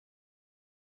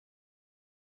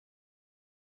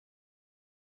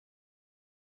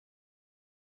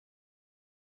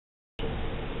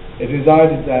It is our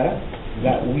desire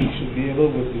that we should be able,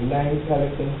 with the 9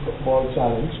 Telecoms Football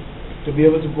Challenge, to be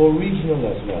able to go regional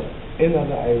as well, in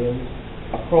other islands,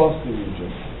 across the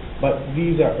region. But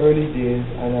these are early days,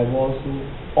 and I've also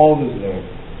always learned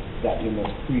that you must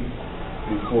creep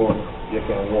before you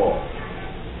can walk.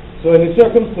 So in the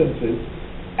circumstances,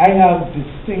 I have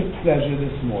distinct pleasure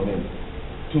this morning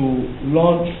to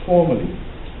launch formally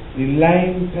the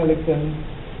Line Telecoms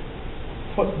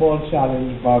Football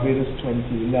Challenge Barbados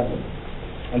 2011.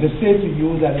 And to say to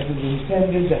you that it is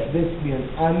intended that this be an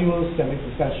annual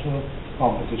semi-professional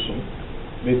competition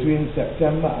between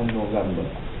September and November.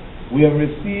 We have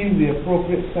received the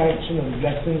appropriate sanction and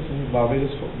blessings from the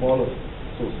Barbados Football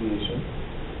Association.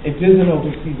 It is an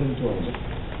out-of-season tournament,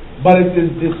 but it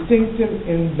is distinctive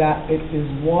in that it is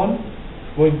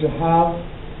going to have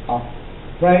a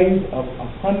prize of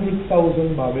 $100,000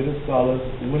 Barbados dollars,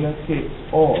 winner takes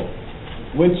all,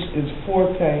 which is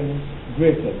 4 times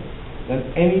greater than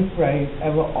any prize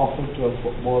ever offered to a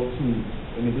football team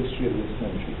in the history of this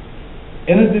country.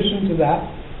 In addition to that,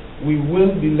 we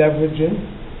will be leveraging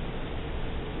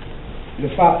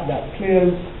the fact that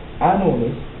players and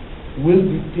owners will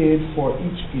be paid for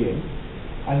each game,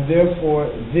 and therefore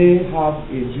they have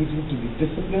a duty to be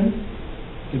disciplined,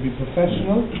 to be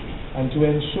professional, and to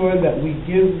ensure that we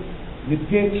give the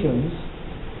patrons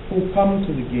who come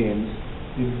to the games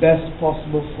the best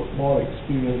possible football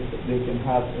experience that they can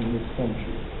have in this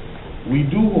country. We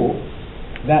do hope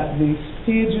that the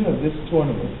staging of this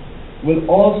tournament will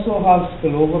also have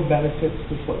spillover benefits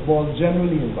to football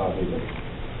generally in Barbados.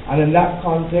 And in that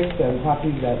context, I'm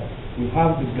happy that we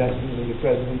have the blessings of the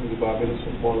President of the Barbados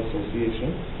Football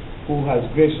Association, who has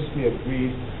graciously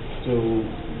agreed to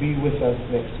be with us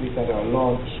next week at our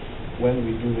launch when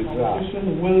we do the draft. The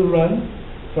competition will run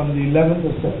from the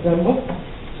 11th of September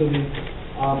to the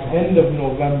end of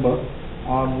November.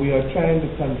 We are trying to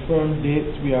confirm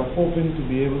dates. We are hoping to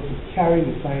be able to carry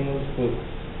the finals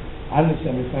and the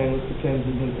semi-finals to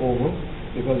Kensington Oval,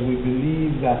 because we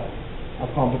believe that a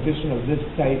competition of this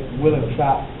type will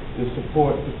attract the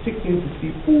support, particularly to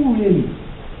see who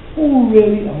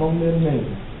really among their men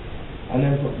and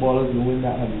then footballers will win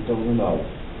that $100,000.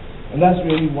 And that's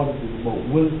really what it is about.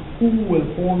 Who will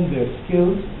hone their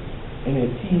skills in a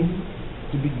team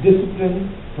to be disciplined,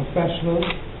 professional,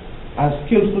 and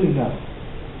skillful enough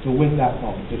to win that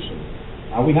competition.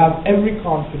 And we have every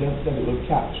confidence that it will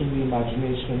capture the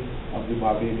imagination of the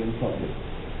Barbadian public.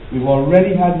 We've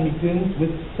already had meetings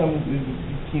with some of the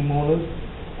team owners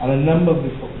and a number of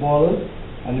the footballers,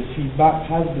 and the feedback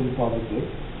has been positive.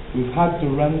 We've had to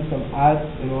run some ads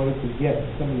in order to get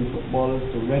some of the footballers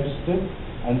to register,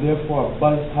 and therefore a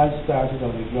buzz has started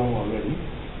on the ground already.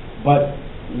 But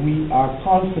we are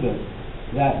confident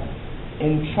that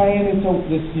in trying it out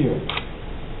this year,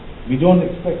 we don't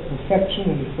expect perfection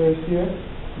in the first year,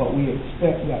 but we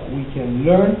expect that we can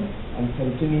learn and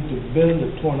continue to build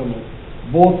a tournament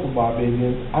both for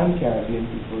Barbadians and Caribbean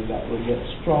people that will get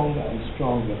stronger and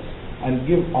stronger and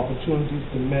give opportunities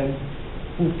to men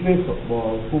who play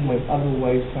football who might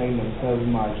otherwise find themselves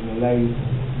marginalized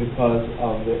because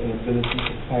of their inability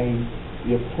to find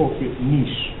the appropriate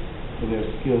niche for their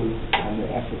skills and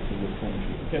their efforts in this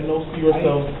country. You can now see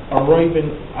yourself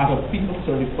arriving at a FIFA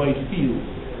certified field,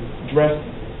 dressed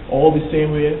all the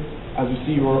same way as you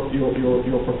see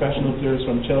your professional players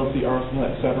from Chelsea, Arsenal,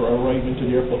 etc. arriving to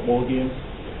their football games.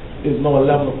 It is now a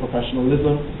level of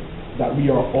professionalism that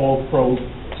we are all proud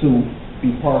to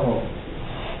be part of.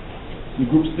 The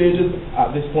group stages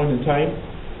at this point in time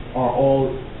are all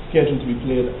scheduled to be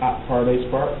played at Paradise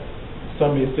Park.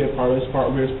 Some may say Paradise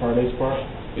Park. Where's Paradise Park?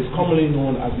 It's commonly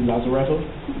known as the Lazaretto,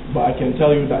 but I can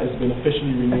tell you that it's been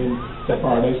officially renamed Sept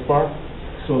Paradise Park.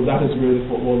 So that is where the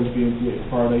football is being played,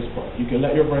 Paradise Park. You can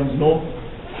let your friends know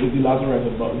it's the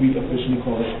Lazaretto, but we officially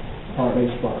call it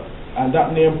Paradise Park. And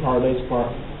that name, Paradise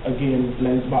Park, again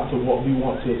lends back to what we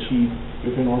want to achieve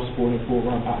within our sporting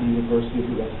program at the University of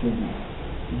the West Indies.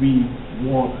 We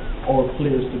want our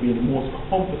players to be in the most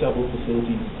comfortable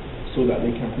facilities so that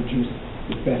they can produce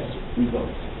the best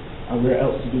results. And where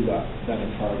else to do that than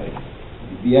in Paradise?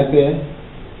 The BFA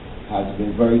has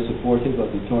been very supportive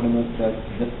of the tournament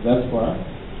thus far.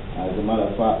 As a matter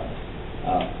of fact,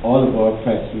 all of our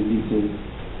press releases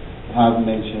have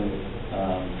mentioned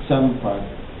some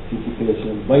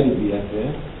participation by the BFA,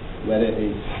 whether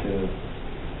it's to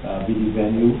be the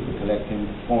venue for collecting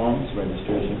forms,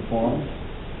 registration forms,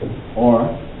 or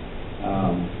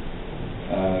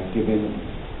giving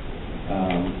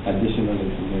additional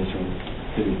information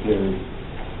to the players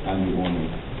and the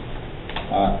owners.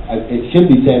 It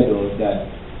should be said though that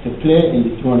to play in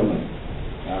the tournament,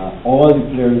 all the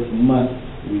players must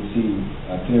receive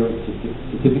a clearance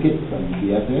certificate from the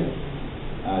BFA.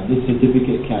 This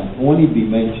certificate can only be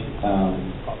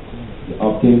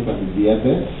obtained from the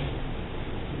BFA,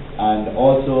 and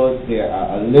also there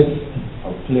are a list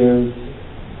of players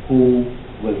who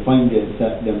will find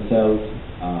themselves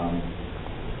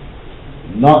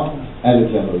not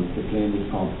eligible to play in this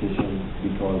competition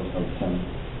because of some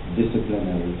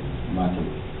disciplinary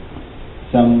matters.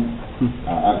 Some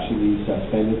are actually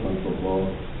suspended from football,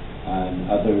 and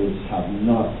others have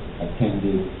not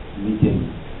attended meetings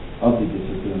of the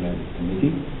disciplinary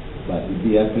committee, but the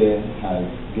BFA has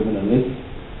given a list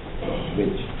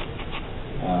which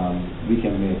we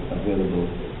can make available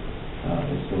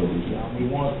We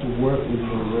want to work with the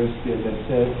university, as I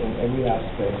said, in every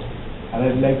aspect, and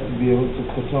I'd like to be able to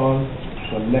put on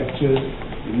some lectures.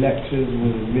 The lectures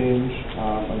will range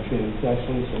on training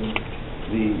sessions and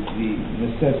the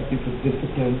necessity for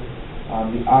discipline,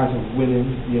 the art of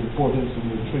winning, the importance of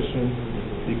nutrition,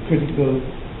 the critical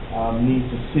need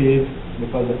to save,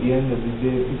 because at the end of the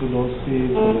day, people don't save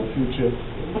for the future.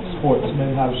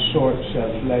 Sportsmen have short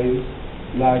shelf lives,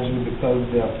 largely because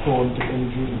they are prone to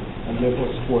injury, and therefore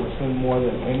sportsmen more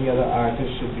than any other artist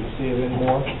should be saving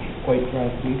more, quite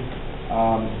frankly.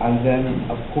 And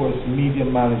then, of course, media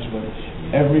management.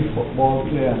 Every football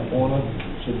player and owner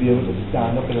should be able to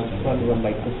stand up in front of a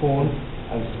microphone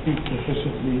and speak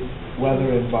sufficiently,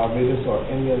 whether in Barbados or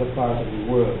any other part of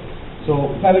the world.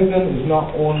 So Pelican is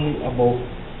not only about,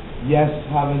 yes,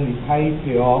 having the high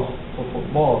payoff for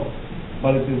football,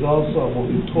 but it is also about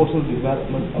the total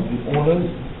development of the owners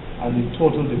and the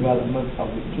total development of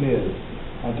the players.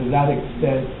 And to that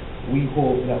extent, we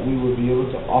hope that we will be able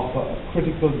to offer a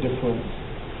critical difference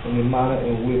in the manner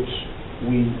in which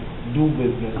we do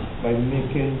business by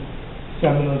making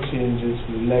seminal changes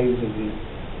for the lives of the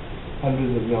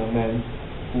hundreds of young men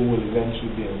who will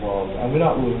eventually be involved. And we're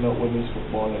not ruling out women's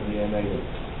football in the end either.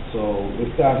 So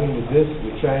we're starting with this,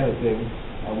 we're trying a thing,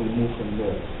 and we'll move from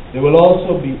there. There will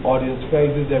also be audience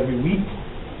prizes every week,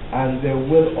 and there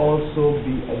will also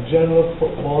be a general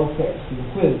football text and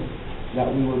quiz that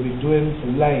we will be doing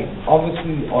for line.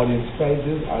 Obviously, the audience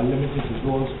prizes are limited to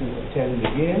those who attend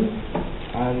the game,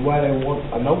 and while I won't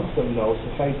announce them now,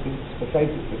 suffice it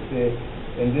to say,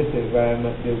 in this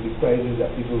environment, there will be prizes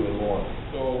that people will want.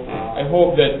 So I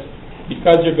hope that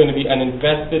because you're going to be an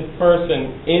invested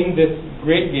person in this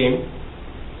great game,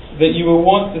 that you will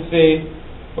want to say,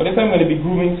 well, if I'm going to be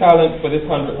grooming talent for this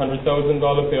 $100,000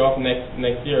 payoff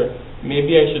next year,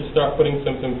 maybe I should start putting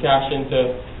some cash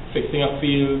into fixing up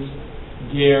fields,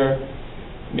 gear,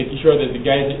 making sure that the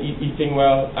guys are eating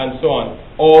well, and so on,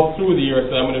 all through the year.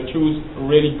 So I'm going to choose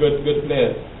really good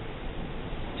players.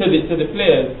 To the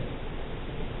players,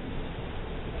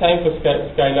 time for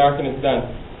skylarking is done.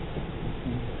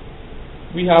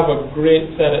 We have a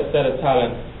great set of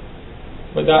talent,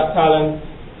 but that talent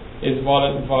is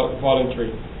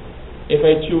voluntary. If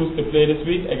I choose to play this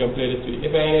week, I can play this week. If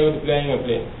I ain't able to play, I can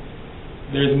play.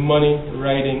 There's money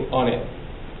riding on it.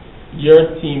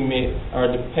 Your teammates are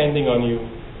depending on you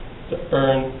to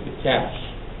earn the cash.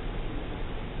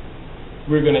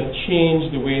 We're going to change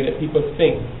the way that people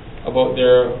think about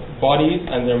their bodies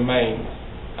and their minds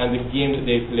and the game that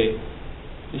they play.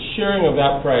 The sharing of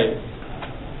that prize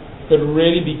could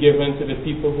really be given to the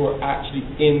people who are actually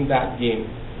in that game.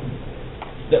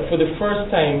 That for the first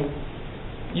time,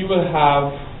 you will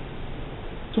have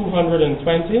 220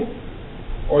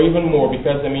 or even more,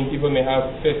 because I mean people may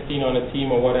have 15 on a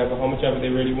team or whatever, how much ever they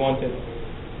really wanted.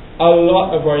 A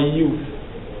lot of our youth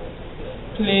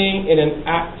playing in an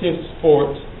active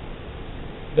sport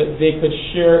that they could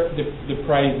share the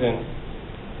prize in.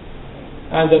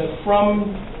 And that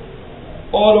from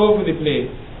all over the place,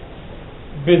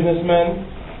 businessmen,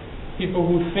 people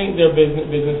who think they're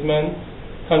businessmen,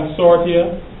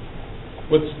 consortia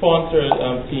would sponsor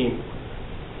a team.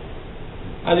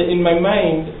 And in my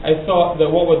mind, I thought that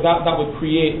what that would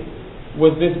create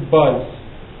was this buzz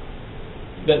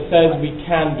that says we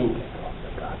can do,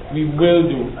 we will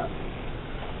do,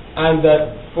 and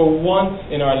that for once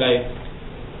in our life,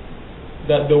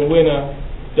 that the winner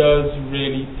does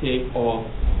really take all.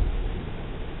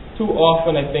 Too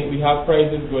often, I think we have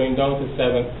prizes going down to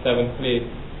 7th place,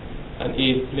 and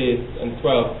 8th place, and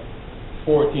 12th,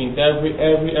 14th.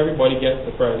 Everybody gets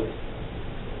the prize.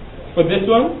 For this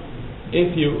one,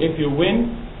 if you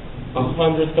win,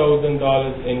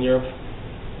 $100,000 in your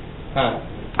hand.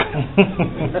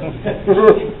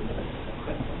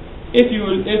 If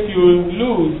you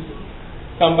lose,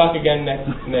 come back again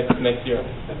next year.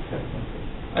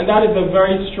 And that is a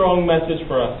very strong message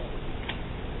for us,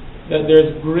 that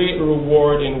there's great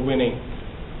reward in winning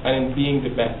and in being the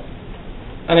best.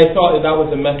 And I thought that was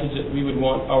a message that we would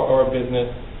want our business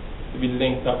to be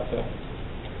linked up to.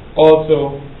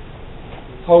 Also,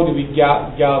 how do we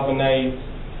galvanize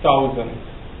thousands?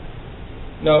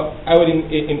 Now, I would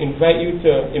invite you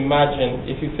to imagine,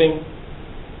 if you think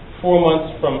 4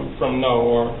 months from now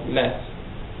or less,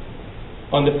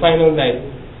 on the final night,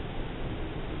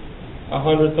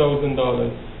 $100,000,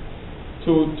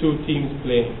 two teams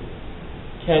playing.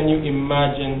 Can you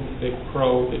imagine the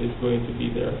crowd that is going to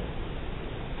be there?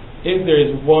 If there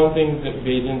is one thing that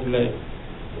Bajans like,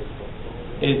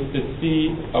 is to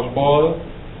see a ball,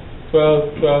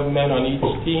 12 men on each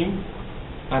team,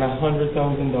 and $100,000.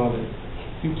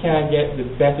 You can't get the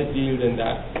better deal than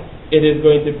that. It is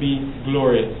going to be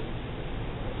glorious.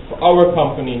 For our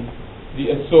company, the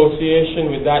association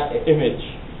with that image,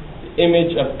 the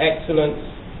image of excellence,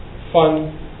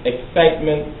 fun,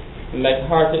 excitement,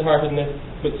 light-heartedness,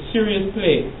 but serious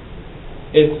play,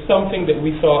 is something that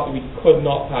we thought we could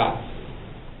not pass.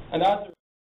 And that's